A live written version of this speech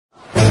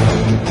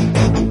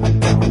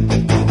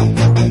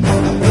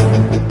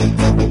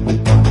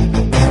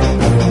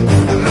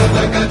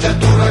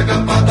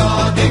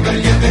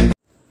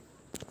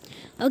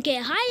Okay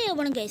hi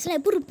வணக்கம் guys,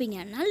 எப்படி இருப்பீங்க?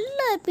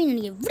 நல்லா இருப்பீங்க.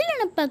 நீங்கள் எப்படி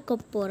என்ன பார்க்க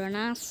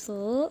போகிறேன்னா, ஸோ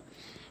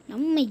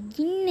நம்ம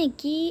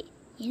இன்னைக்கு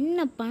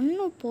என்ன பண்ண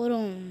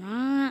போகிறோம்னா,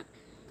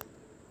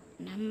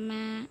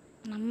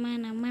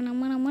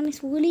 நம்மன்னு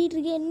சொல்லிட்டு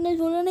இருக்கேன், என்ன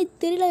சொல்லணும்னே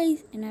தெரியல.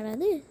 என்னடா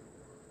அது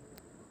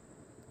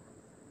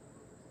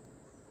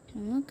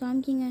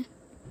காமிக்கிங்க.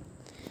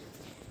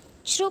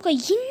 ஸோக்கா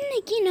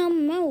இன்னைக்கு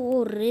நம்ம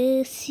ஒரு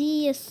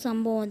சிஎஸ்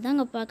சம்பவம்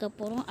தாங்க பார்க்க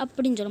போகிறோம்.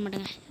 அப்படின்னு சொல்ல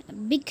மாட்டாங்க,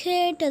 பிக்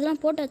ஹெட்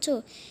அதெல்லாம் போட்டாச்சோ.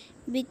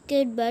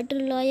 பிக்கெட்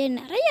பேட்டில் லாயர்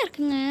நிறையா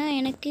இருக்குங்க.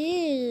 எனக்கு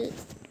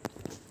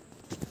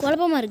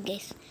குழப்பமாக இருக்குது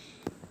கைஸ்.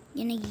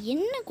 எனக்கு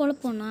என்ன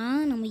குழப்பம்னா,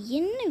 நம்ம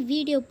என்ன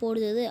வீடியோ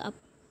போடுறது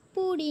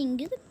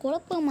அப்படிங்கிறது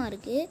குழப்பமாக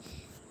இருக்குது.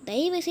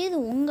 தயவுசெய்து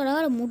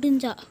உங்களால்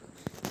முடிஞ்சா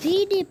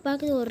வீடியோ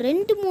பார்க்குறது ஒரு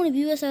 2-3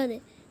 வியூவர்ஸ் ஆகுது,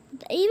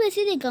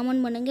 தயவுசெய்து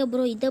கமெண்ட் பண்ணுங்கள்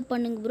ப்ரோ, இதை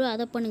பண்ணுங்க ப்ரோ,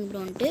 அதை பண்ணுங்க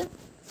ப்ரோன்ட்டு.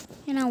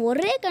 ஏன்னா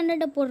ஒரே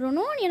கண்டென்ட்டை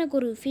போடுறோன்னு எனக்கு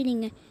ஒரு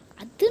ஃபீலிங்கு.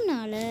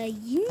 அதனால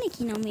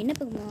இன்றைக்கி நம்ம என்ன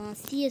பார்க்கணும்,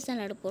 சிஎஸ் தான்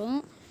விளையாட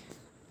போகிறோம்.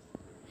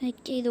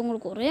 ஓகே, இது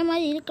உங்களுக்கு ஒரே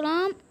மாதிரி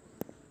இருக்கலாம்,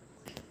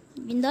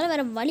 இருந்தாலும்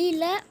வேறு வழி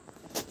இல்லை.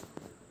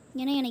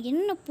 ஏன்னா எனக்கு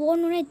என்ன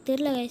போடணுன்னே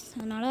தெரில கைஸ்.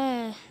 அதனால்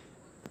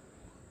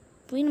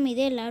போய் நம்ம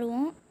இதே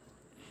விளையாடுவோம்.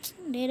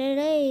 டே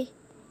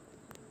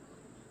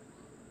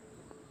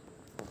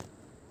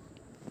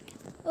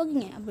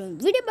ஓகேங்க, அப்புறம்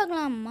வீடியோ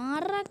பார்க்கலாம்.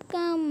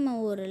 மறக்காமல்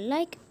ஒரு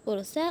லைக்,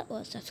 ஒரு ஷேர்,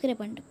 ஒரு சப்ஸ்கிரைப்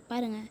பண்ணிட்டு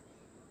பாருங்கள்.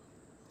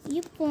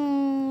 இப்போ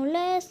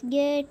let's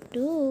get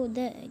to the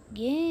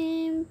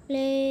game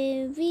play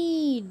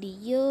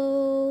video.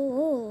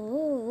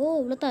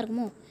 இவ்வளோ தான்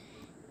இருக்குமோ?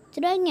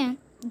 சரிங்க,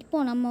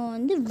 இப்போது நம்ம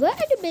வந்து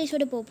வேர்ல்டு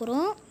பிளேயர்ஸோட போக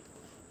போகிறோம்.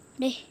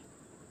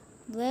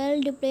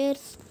 வேர்ல்டு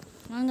பிளேயர்ஸ்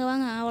வாங்க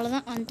வாங்க,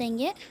 அவ்வளோதான்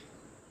வந்துட்டீங்க.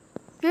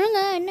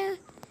 என்ன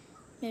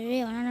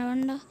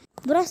வேண்டாம்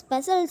bro,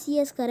 special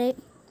CS Khare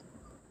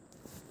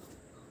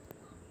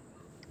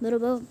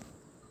bro,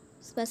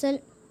 special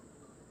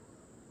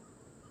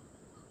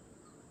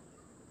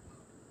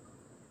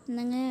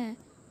என்னங்க?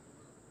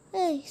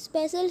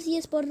 ஸ்பெஷல்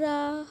சிஎஸ் போடுறா.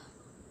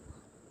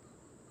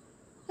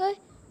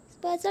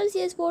 ஸ்பெஷல்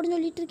சிஎஸ் போடுன்னு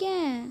சொல்லிட்டு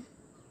இருக்கேன்.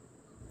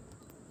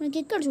 உனக்கு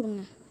கிக் அடிச்சு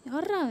விடுங்க.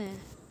 யாரா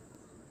அவன்?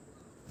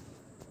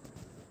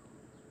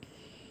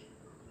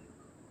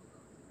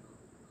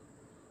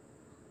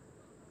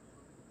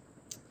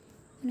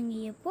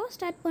 நீங்கள் எப்போ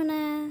ஸ்டார்ட் பண்ண?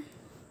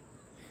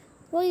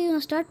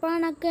 நான் ஸ்டார்ட் பண்ண,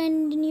 நான்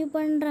கண்டினியூ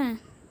பண்ணுறேன்.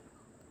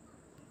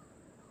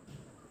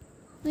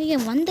 ஓகே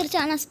வந்துருச்சு.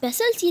 ஆனால்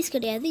ஸ்பெஷல் சிஎஸ்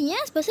கிடையாது.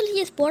 ஏன் ஸ்பெஷல்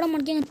சிஎஸ் போட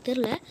மாட்டேங்கன்னு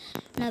தெரில.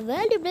 நான்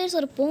வேர்ல்டு பிளேயர்ஸ்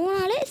ஒரு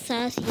போனாலே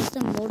சிஎஸ்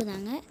தான்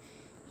போடுதாங்க.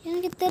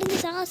 எனக்கு தெரிஞ்சு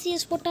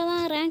சிஎஸ் போட்டால்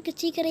தான் ரேங்க்கு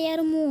சீக்கிரம்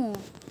ஏறுமோ.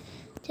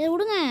 சரி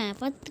விடுங்க,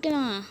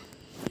 பார்த்துக்கலாம்.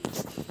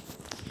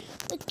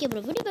 ஓகே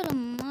ப்ரோ, வீடியோ பார்க்க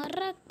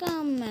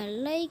மறக்காமல்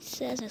லைக்,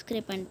 ஷேர்,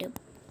 சப்ஸ்கிரைப் பண்ணிட்டு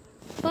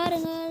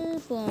பாருங்கள்.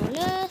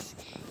 Bolus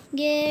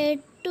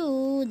get to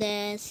the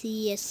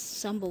CS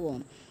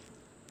சம்பவம்.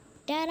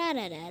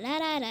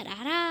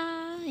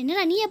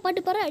 என்னடா நீயே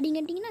பாட்டு பாரு அப்படின்னு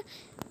கேட்டிங்கன்னா,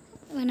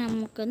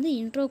 நமக்கு வந்து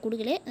இன்ட்ரோ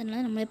கொடுக்கல,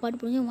 அதனால நம்மளே பாட்டு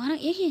போடுங்க.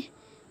 வரேன்.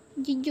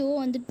 ஐயோ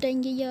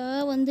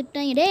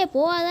வந்துட்டாங்க. டே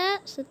போகாத,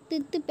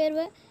 செத்து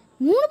பேருவேன்.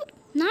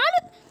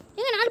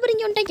 4 பேர்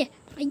இங்கே வந்துட்டாங்க.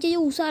 ஐயோ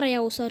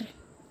உஷார்.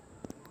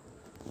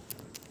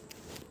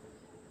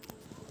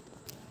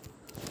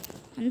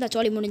 அந்த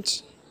சோழி முடிஞ்சு.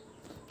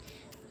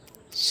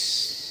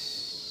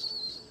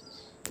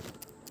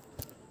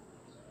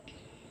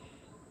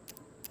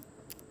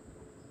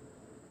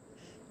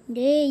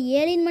 டே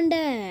ஏலின் மண்டை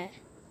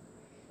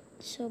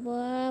சோபா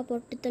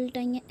போட்டு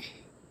தள்ளிட்டாங்க.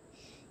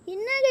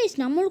 என்ன கைஸ்,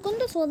 நம்மளுக்கு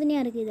வந்து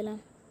சோதனையாக இருக்குது.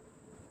 இதெல்லாம்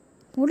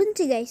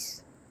முடிஞ்சு கைஸ்.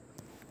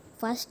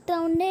 ஃபஸ்ட்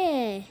ரவுண்டே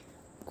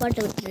கோட்டை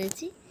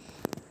விட்டுருச்சு.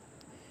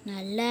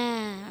 நல்லா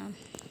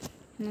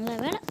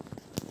வேலை.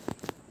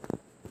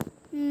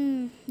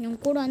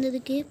 என் கூட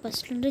வந்ததுக்கு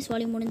ஃபஸ்ட் ரவுண்டே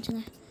சோழி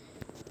முடிஞ்சுங்க.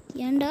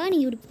 ஏன்டா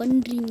நீங்கள் இப்படி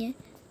பண்ணுறீங்க?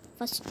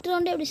 ஃபஸ்ட்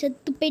ரவுண்டே அப்படி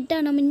செத்து போயிட்டா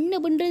நம்ம என்ன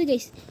பண்ணுறது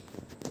கைஸ்?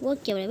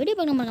 ஓகே, அவ்வளோ வீடியோ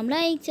பார்க்க நம்ம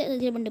லைக்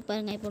சப்ஸ்கிரைப் பண்ணிட்டு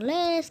பாருங்கள். இப்போ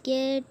let's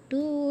get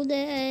to the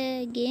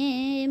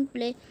game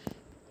play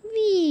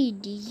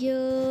video.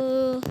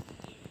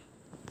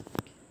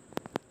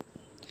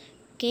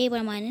 Okay, இப்போ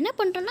நம்ம என்ன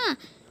பண்ணுறோன்னா,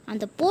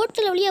 அந்த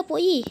போர்ட்டல் வழியாக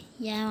போய்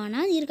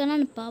எவனா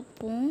இருக்கானான்னு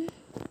பார்ப்போம்.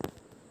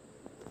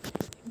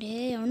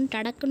 அவனு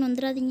டடக்குன்னு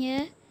வந்துடாதீங்க.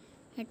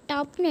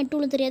 டாப்னு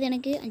நெட்டுள்ள தெரியாது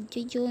எனக்கு.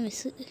 ஐயோ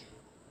மிஸ்ஸு,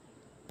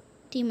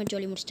 டீம்மேட்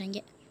ஜோலி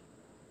முடிச்சிட்டாங்க.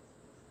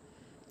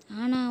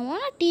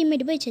 ஆனால்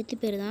டீம்மேட் போய் செத்து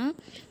பேர் தான்.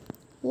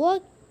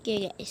 ஓகே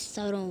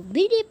அப்புறம்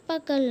வீடியோ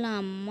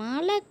பார்க்கலாம்.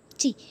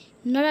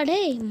 என்னடா டே,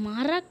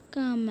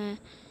 மறக்காமல்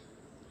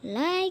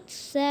லைக்,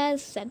 ஷேர்,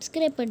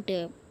 சப்ஸ்கிரைப் பண்ணிட்டு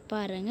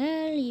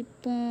பாருங்கள்.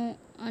 இப்போ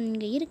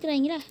அங்கே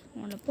இருக்கிறாங்களா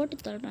அவனை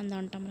போட்டு தள்ளுறான். அந்த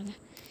வந்துட்டான் பாருங்க.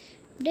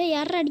 டே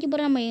யாரா அடிக்க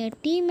போகிறான்? நம்ம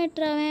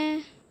டீம்மேட்ராவன்.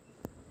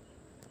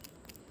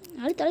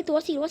 அழுத்து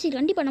ஓசி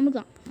கண்டிப்பாக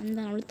நம்மளுக்கு தான்.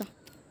 அந்த அழுத்தான்.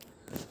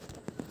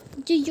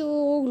 ஐயோ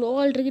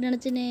க்ளோவால் இருக்குன்னு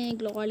நினச்சேனே,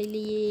 க்ளோவால்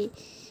இல்லையே.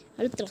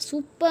 அழுத்தலாம்.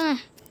 சூப்பர்.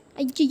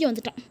 ஐயோ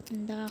வந்துட்டான்.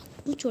 இந்த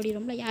பூச்சோடி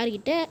ரொம்ப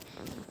யாருக்கிட்ட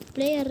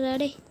பிளேயர்ரா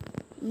டே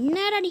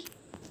என்னடாடி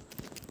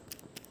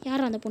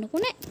யாரா அந்த பொண்ணு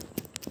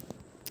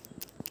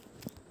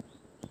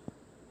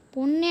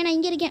பொண்ணே நான்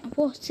இங்கே இருக்கேன்.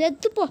 போ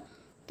செத்துப்போ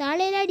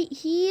தலையிலாடி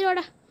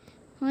ஹீரோடா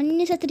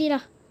அண்ணி செத்துட்டீரா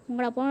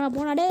உங்களா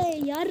போனா டே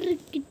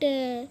யாருக்கிட்ட.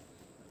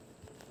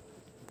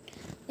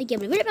 ஓகே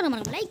அப்படி வீடியோ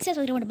பார்க்க லைக்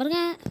சப்ஸ்கிரைப் பண்ணி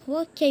பாருங்க.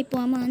 ஓகே இப்போ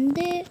நம்ம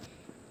வந்து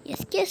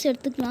எஸ்கேஸ்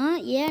எடுத்துக்கலாம்.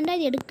 ஏன்டா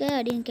இது எடுக்க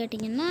அப்படின்னு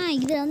கேட்டிங்கன்னா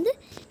இதில் வந்து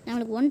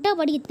நம்மளுக்கு ஒன்ட்டா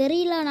படிக்க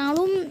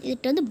தெரியலனாலும்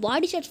இதுகிட்ட வந்து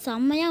பாடி ஷாட்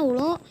செம்மையாக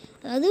விழும்.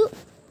 அதாவது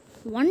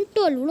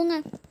 112 விழுங்க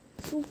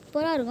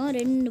சூப்பராக இருக்கும்.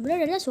 2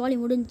 பிளேட் எல்லாம் சோழி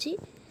முடிஞ்சிச்சு.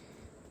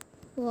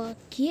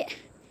 ஓகே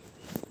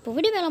இப்போ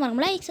வீடியோ மேலே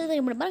மறக்க லைக்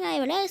சப்ஸ்கிரைப் பண்ணி பாருங்க.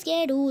 Let's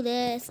get to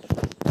this.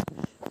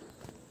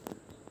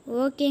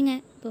 ஓகேங்க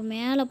இப்போ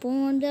மேலே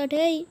போக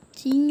டேய்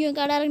சிங்கம்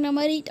கடை இருக்கிற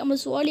மாதிரி நம்ம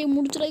சோழியை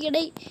முடிச்சுட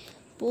கிடை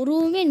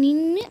பொறுமையாக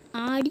நின்று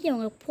ஆடி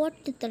அவங்க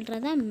போட்டு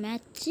தள்ளுறதான்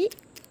மேட்ச்சு.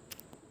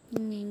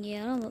 இங்கே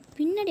யாரோ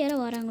பின்னாடி யாரோ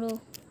வராங்களோ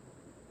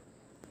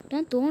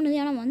அதான் தோணுது.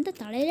 ஆனால் வந்த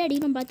தலையில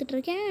அடிக்கணும்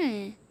பார்த்துட்ருக்கேன்.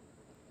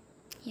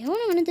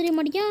 எவனும் ஒன்றும் தெரிய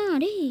மாட்டேங்கான்.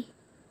 அடே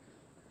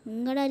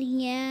எங்கடா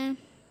இருக்கீங்க?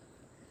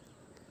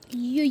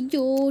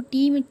 ஐயோ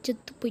டீமேட்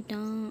செத்து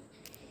போயிட்டான்.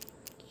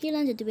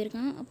 கீழே செத்து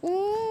போயிருக்கான். அப்போ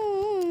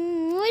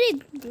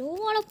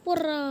க்ளோவால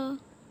போடுறா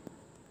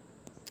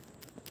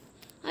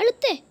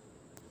அழுத்தே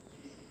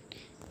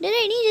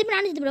டே நீ செத்து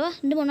நானும் செத்து போடவா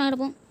 2 பொண்ணா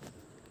கிடப்போம்.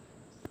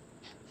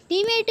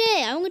 டீம்மேட்டு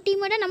அவங்க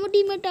டீம்மேட்டா நம்ம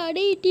டீம்மேட்டா?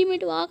 டே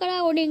டீம்மேட் வாக்கடா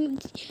உடனே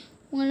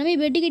உங்களை எல்லாமே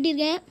பெட்டு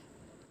கட்டியிருக்கேன்.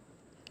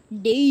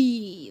 டேய்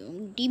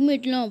உங்கள்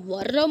டீம்மேட்லாம்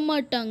வர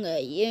மாட்டாங்க.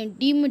 என்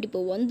டீம்மேட்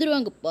இப்போ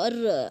வந்துடுவாங்க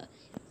பாரு.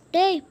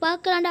 டேய்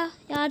பார்க்கலாம்டா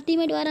யார்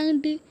டீம்மேட்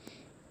வராங்கன்ட்டு.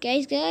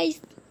 கைஸ்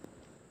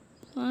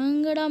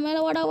வாங்கடா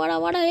மேலே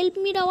வாடா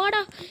ஹெல்ப் மீடா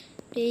வாடா.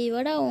 டேய்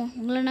வாடா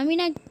உங்களை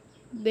நம்பினா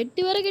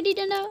பெட்டு வேற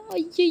கட்டிட்டேன்டா.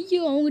 ஐயோ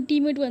அவங்க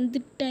டீம்மேட்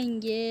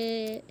வந்துட்டாங்க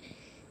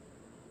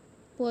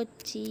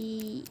போச்சு.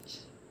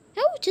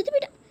 செத்து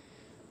போயிட்டான்.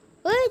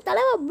 ஓய்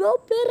தலைவா ப்ரோ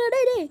பிளேயர்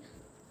டே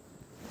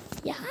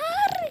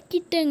யார்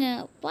கிட்டங்க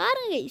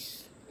பாருங்க கைஸ்.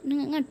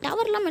 என்னங்க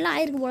டவர்லாம் எல்லாம்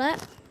ஆயிருக்கு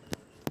போல்.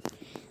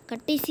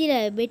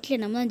 கடைசியில்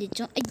பெட்டில் நம்ம தான்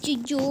ஜெயிச்சோம்.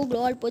 ஐயோ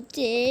க்ளோவால்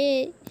போச்சு.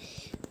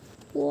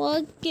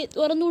 ஓகே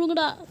திறந்து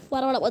விடுங்கடா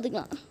பரவாயில்ல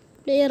பார்த்துக்கலாம்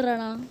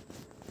பிளேயர்றாண்ணா.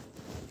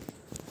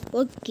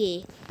 Okay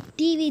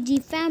TVG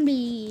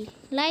family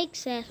like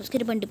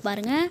subscribe பண்ணிட்டு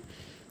பாருங்கள்.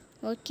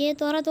 ஓகே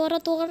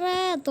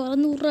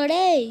திறந்து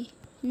விட்றாடே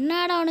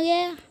என்னடா அவனுக்கு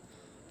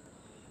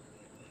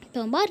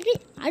இப்போ பாரு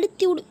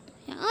அழுத்தி விடு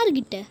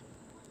யாருக்கிட்ட.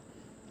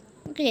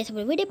 ஓகே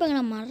அப்புறம் வீடியோ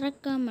பார்க்கலாம்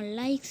மறக்காமல்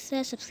லைக்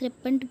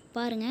சப்ஸ்கிரைப் பண்ணிட்டு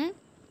பாருங்கள்.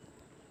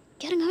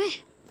 கேருங்கவே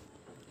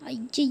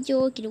ஐயோ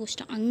கிலோ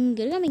குச்சிட்டான்.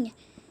 அங்கே இருக்காமங்க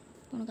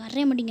உனக்கு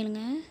அறைய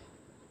மாட்டீங்களுங்க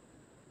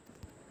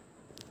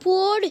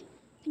போடு.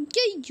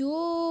 ஐயோ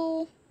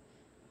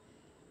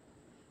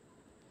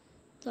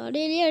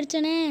தலையிலே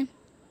அடித்தானே.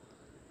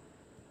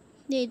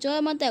 டேய் ஜோ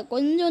மாத்த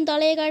கொஞ்சம்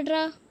தலையை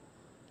காட்டுறா.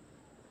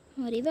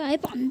 அறிவே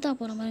ஆயப்போ அந்த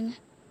போகிறேன் பாருங்க.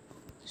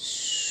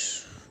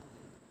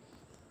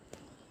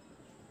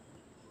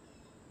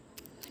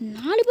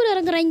 நாலு பேர்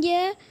இறங்குறாங்க.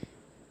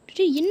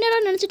 என்னடா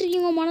நினச்சிட்டு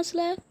இருக்கீங்க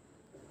மனசில்?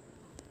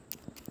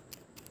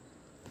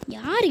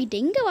 யாருக்கிட்ட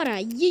எங்கே வர?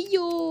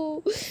 ஐயோ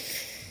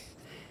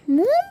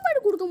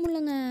மூமெண்ட் கொடுக்க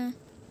முடியலங்க.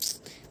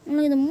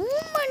 உங்களுக்கு இந்த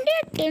மூமெண்ட்டே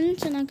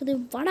டென்ஷன் ஆகுது.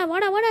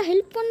 வாடா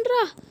ஹெல்ப்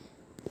பண்ணுறா.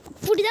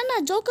 அப்படி தான்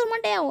நான் ஜோக்கர்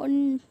மாட்டேயா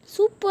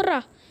சூப்பர்ரா.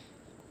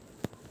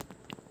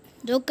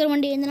 ஜோக்கர்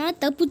மண்டே இருந்தனால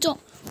தப்பிச்சோம்.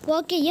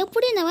 ஓகே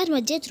எப்படி இந்த மேட்ச்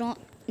நம்ம ஜெயிச்சிரும்.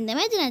 இந்த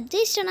மேட்ச் நான்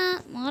ஜெயிச்சிட்டேன்னா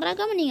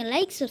மறக்காமல் நீங்கள்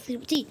லைக்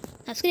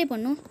சப்ஸ்கிரைப்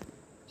பண்ணும்.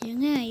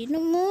 ஏங்க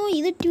என்னமோ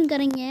இது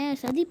டீம்காரங்க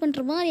சதி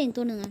பண்ணுற மாதிரி எனக்கு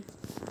தோணுங்க.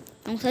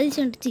 அவங்க சதி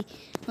செஞ்சிச்சு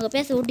அவங்க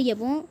பேச ஒட்டி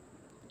கேட்போம்.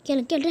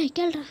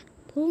 கேள்றா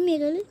பொறுமையாக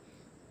கேளு.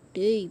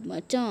 டேய்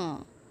மச்சான்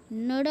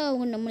என்னடா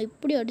அவங்க நம்மளை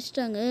இப்படி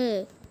அடிச்சிட்டாங்க.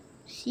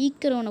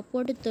 சீக்கிரம் அவனை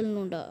போட்டு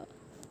தள்ளணும்டா.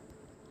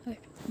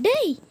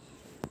 டேய்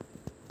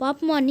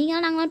பாப்போமா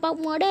நீங்கள் நாங்களாம்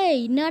பார்ப்போமா.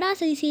 டேய் என்னடா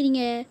சதி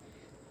செய்கிறீங்க?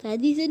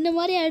 சதி செஞ்ச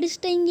மாதிரி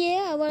அடிச்சிட்டாங்க.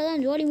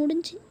 அவ்வளோதான் ஜோலி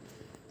முடிஞ்சு.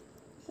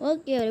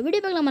 ஓகே ஒரு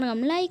வீடியோ பார்க்கலாம்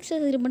மறக்காம லைக்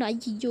சப்ஸ்கிரைப் பண்ண.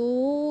 ஐயோ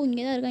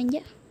இங்கே தான் இருக்காங்க.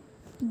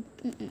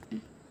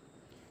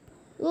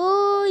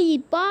 ஓய்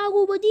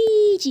பாகுபதி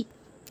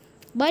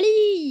பலி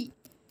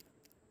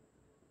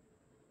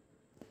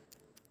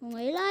அவங்க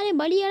எல்லாரையும்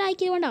பலியால்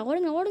ஆக்கிட வேண்டாம்.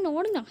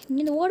 ஓடுங்க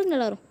இங்கேருந்து ஓடுங்க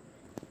எல்லாரும்.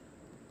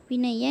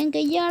 பின்ன என்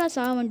கையால்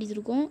சாக வேண்டியது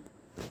இருக்கும்.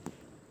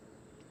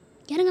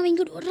 இறங்க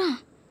இங்கிட்டு ஓடுறான்.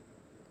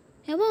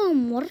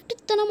 எவன்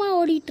முரட்டுத்தனமாக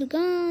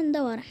ஓடிட்டுருக்கான். இந்த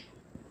வரேன்.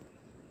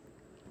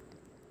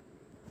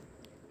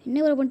 என்ன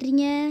வேலை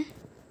பண்ணுறீங்க?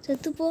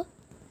 செத்துப்போ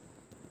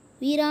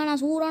வீரானா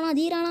சூரானா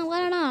தீரானா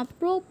Varana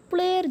bro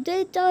player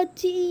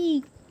ஜெயிச்சாச்சு.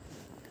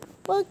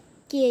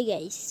 Okay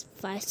guys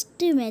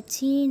first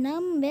match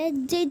நம்ம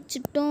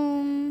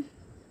ஜெயிச்சிட்டோம்.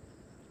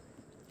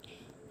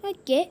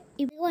 ஓகே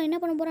இப்போ என்ன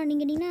பண்ண போகிறோம்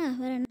நீங்கள் கேட்டிங்கன்னா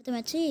வேறு அடுத்த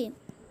மேட்ச்சு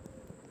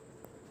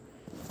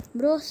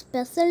ப்ரோ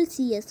ஸ்பெஷல்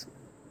சிஎஸ்.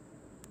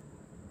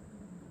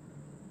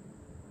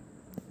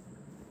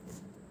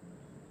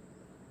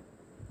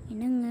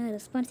 என்னங்க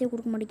ரெஸ்பான்ஸே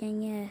கொடுக்க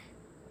மாட்டேங்க.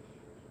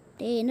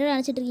 டேய் என்னடா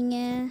நினச்சிட்ருக்கீங்க?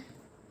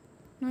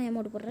 நான்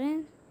அமௌண்ட் போடுறேன்.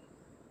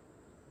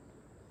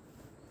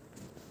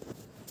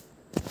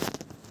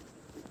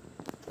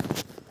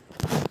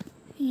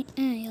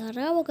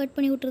 யாராவோ கட்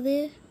பண்ணி விட்டுறது.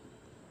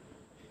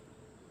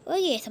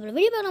 ஓகே அப்புறம்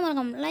வீடியோ பார்க்கலாம்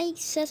மறக்காம லைக்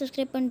ஷேர்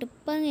சப்ஸ்கிரைப் பண்ணிட்டு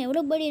பாருங்க.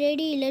 எவ்வளோ படி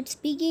ரெடி லெட்ஸ்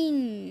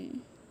பிகின்.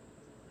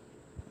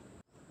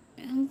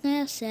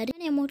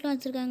 சரியான எமௌண்ட்லாம்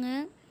வச்சுருக்காங்க.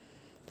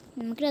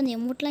 நமக்கு அந்த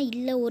எமௌண்ட்லாம்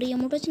இல்லை. ஒரு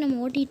எமௌண்ட் வச்சு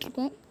நம்ம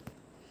ஓட்டிகிட்ருக்கோம்.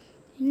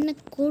 என்ன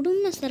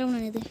கொடுமை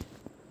சரவணன் இது.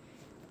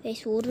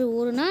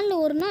 ஒரு நாள்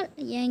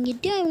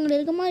என்கிட்டயும் இவங்க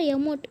இருக்க மாதிரி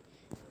எமௌண்ட்.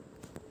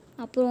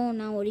 அப்புறம்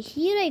நான் ஒரு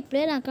ஹீரோயிக்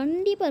பிளேயர் நான்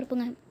கண்டிப்பாக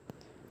இருப்பேங்க.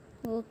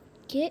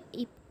 ஓகே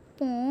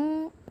இப்போ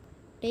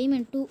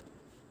டைமண்ட் 2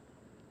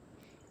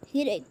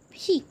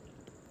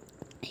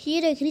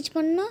 ஹீரோயிக் ரீச்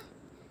பண்ணால்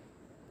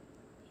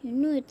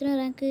இன்னும் எத்தனை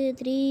ரேங்க்கு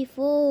 3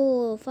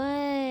 4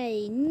 5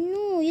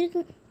 இன்னும்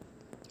இருக்குது.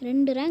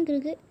 2 ரேங்க்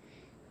இருக்குது.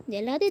 இது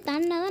எல்லாத்தையும்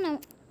தாண்டினா தான் நான்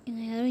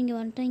யாரும் இங்கே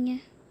வந்துட்டாங்க.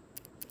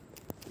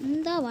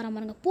 இந்தா வர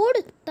பாருங்க. போடு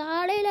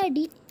தாடையில்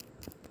அடி.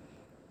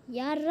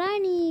 யாரா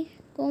நீ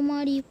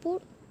கோமாடி?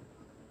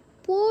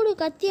 போடு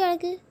கத்தி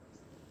அழகு.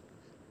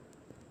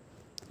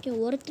 ஓகே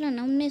ஒருத்தனை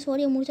நம்மளே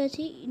சோழியை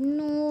முடிச்சாச்சு.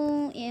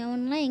 இன்னும்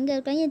அவன்லாம் எங்கே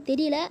இருக்காங்க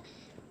தெரியல.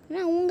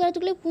 ஆனால் அவங்க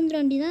இடத்துக்குள்ளே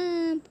பூந்துடாண்டி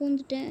தான்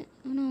பூந்துட்டேன்.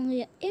 ஆனால் அவங்க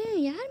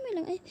யாருமே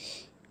இல்லைங்க.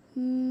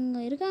 இங்கே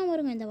இருக்காம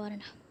வருங்க. இந்த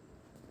வாரண்டா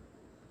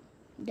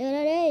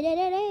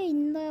டே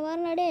இந்த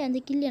வாரண்டாடே அந்த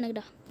கில்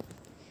எனக்குடா.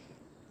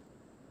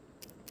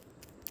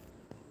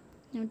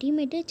 நம்ம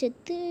டீம்மேட்டு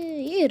செத்து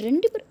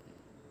 2 பேர்.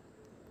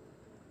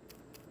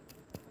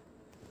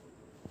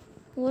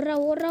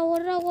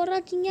 ஓடுறா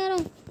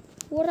சிங்காரம்.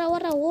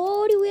 ஓடுறா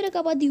ஓடி உயிரை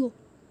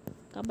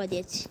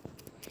காப்பாற்றியாச்சு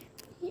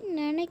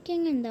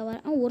நினைக்கங்க. இந்த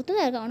வாரம் ஒருத்தர்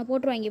தான் இருக்கா. அவனை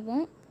போட்டுருவாங்க. இப்போ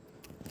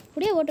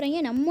அப்படியே ஓட்டுறாங்க.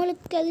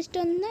 நம்மளுக்கு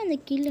அதிர்ஷ்டம் தான் அந்த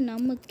கில்லு.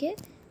 நம்மளுக்கு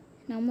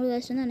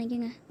அதிர்ஷ்டம் தான்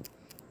நினைக்கங்க.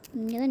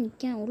 இங்கே தான்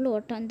நிற்க உள்ளே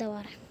ஓட்டான். இந்த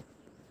வாரம்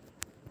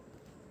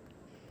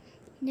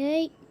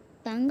டேய்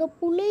தங்க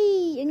புள்ளை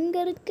எங்கே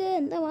இருக்க?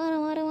 இந்த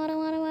வாரம்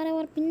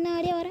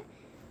பின்னாடியே வரேன்.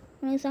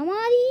 உனக்கு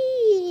சமாதி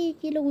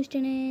கீழே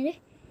குடிச்சிட்டேனே.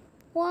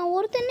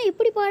 ஒருத்தனை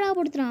எப்படி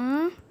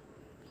பாடாப்படுத்துகிறான்.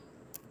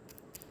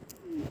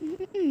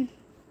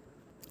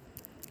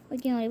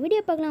 ஓகே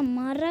வீடியோ பார்க்கலாம்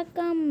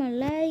மறக்காமல்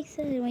லைக்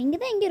இங்கே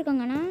தான் எங்கே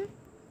இருக்காங்கண்ணா?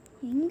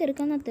 எங்கே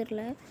இருக்கான்னு தான்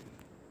தெரில.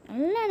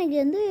 நல்லா எனக்கு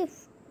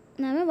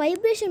நான்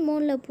வைப்ரேஷன்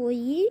மோடில்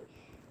போய்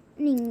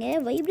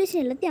நீங்கள்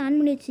வைப்ரேஷன் எல்லாத்தையும் ஆன்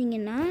பண்ணி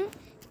வச்சிங்கன்னா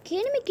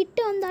கேளுமே கிட்ட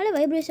வந்தாலே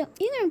வைப்ரேஷன்.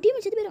 நம்ம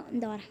டீமை செத்து போயிடும்.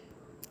 இந்த வாரம்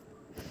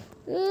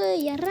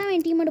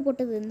என் டீமோட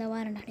போட்டது இந்த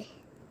வாரம் நாடே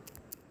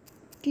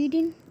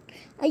டிடின்.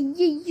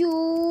 ஐயோ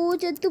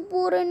செத்து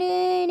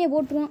போகிறேனே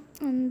போட்டுருவான்.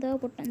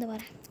 போட்டேன். இந்த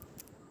வாரம்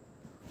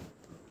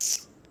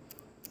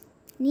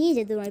நீ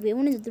செத்துருவான். இப்போ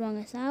இவனு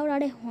செத்துருவாங்க.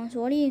 சாவிடாடே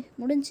சோழி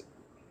முடிஞ்சு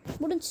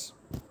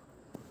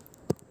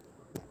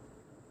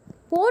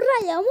போடுறா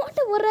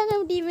அமௌண்ட்டை போடுறாங்க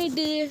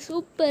டீம்மேட்டு.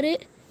 சூப்பரு.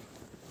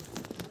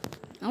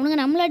 அவனுங்க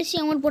நம்மளை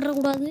அடித்து அமௌண்ட்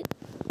போட்டுறக்கூடாது.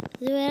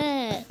 இது வேற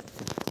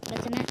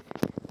பிரச்சனை.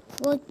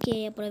 ஓகே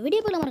அப்புறம் வீடியோ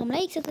பார்க்கலாம் மறக்காம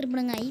லைக் சப்ஸ்கிரைப்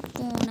பண்ணுங்க.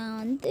 இப்போ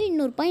நான்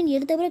இன்னொரு பாயிண்ட்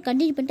எடுத்த பிறகு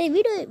கண்டினியூ பண்ணிட்டேன்.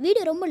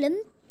 வீடியோ ரொம்ப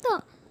லென்த்தாக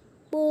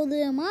போகுது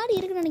மாதிரி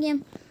இருக்குன்னு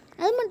நினைக்கிறேன்.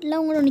 அது மட்டும் இல்லை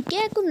உங்களை ஒன்று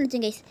கேட்கணும்னு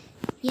நினச்சேன் கைஸ்.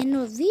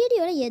 என்னோடய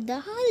வீடியோவில்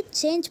ஏதாவது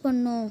சேஞ்ச்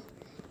பண்ணணும்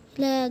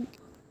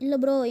இல்லை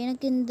ப்ரோ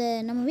எனக்கு இந்த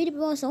நம்ம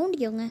வீடியோ சவுண்டு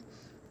கேட்குங்க.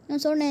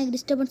 நான் சொன்னேன் எனக்கு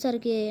டிஸ்டர்பன்ஸாக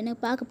இருக்குது, எனக்கு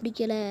பார்க்க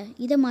பிடிக்கல,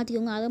 இதை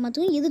மாற்றிக்கோங்க அதை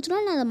மாற்றிக்கோங்க. எது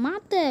சொன்னாலும் நான் அதை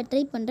மாற்ற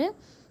ட்ரை பண்ணுறேன்.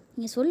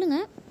 நீங்கள்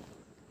சொல்லுங்கள்.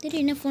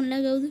 தெரியும் என்ன ஃபோனில்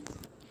ஆகுது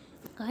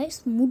காய்ஸ்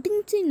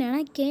முடிஞ்சு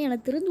நினைக்கேன்.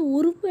 எனக்கு தெரிஞ்சு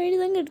ஒரு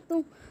பாயிண்ட் தாங்க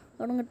எடுத்தோம்.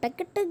 அவங்க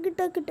டக்கு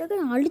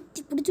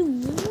அழுத்தி பிடிச்சி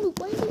 3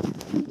 பாயிண்ட்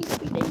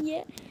போயிட்டாங்க.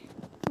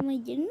 நம்ம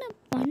என்ன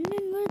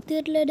பண்ணுன்னு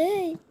தெரிலடே.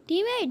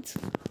 டீம்மேட்ஸ்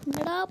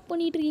என்னடா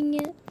பண்ணிகிட்ருக்கீங்க?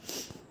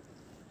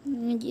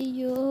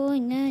 ஐயோ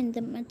எங்க இந்த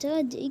மேட்சா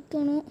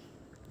ஜெயிக்கணும்.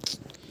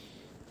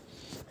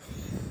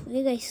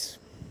 ஓகே கைஸ்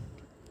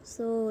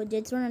ஸோ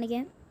ஜெயிச்சிடும்னு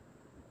நினைக்கிறேன்.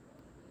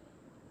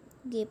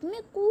 இது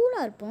எப்பவுமே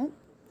கூலாக இருப்போம்.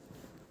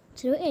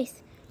 சரி கைஸ்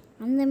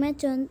அந்த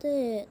மேட்ச்சை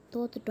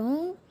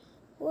தோற்றுட்டோம்.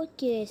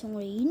 ஓகே ஸோ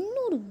உங்களை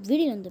இன்னொரு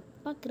வீடியோ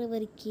பார்க்குற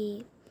வரைக்கும்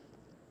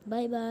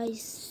bye bye,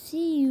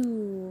 see you,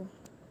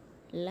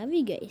 love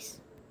you guys.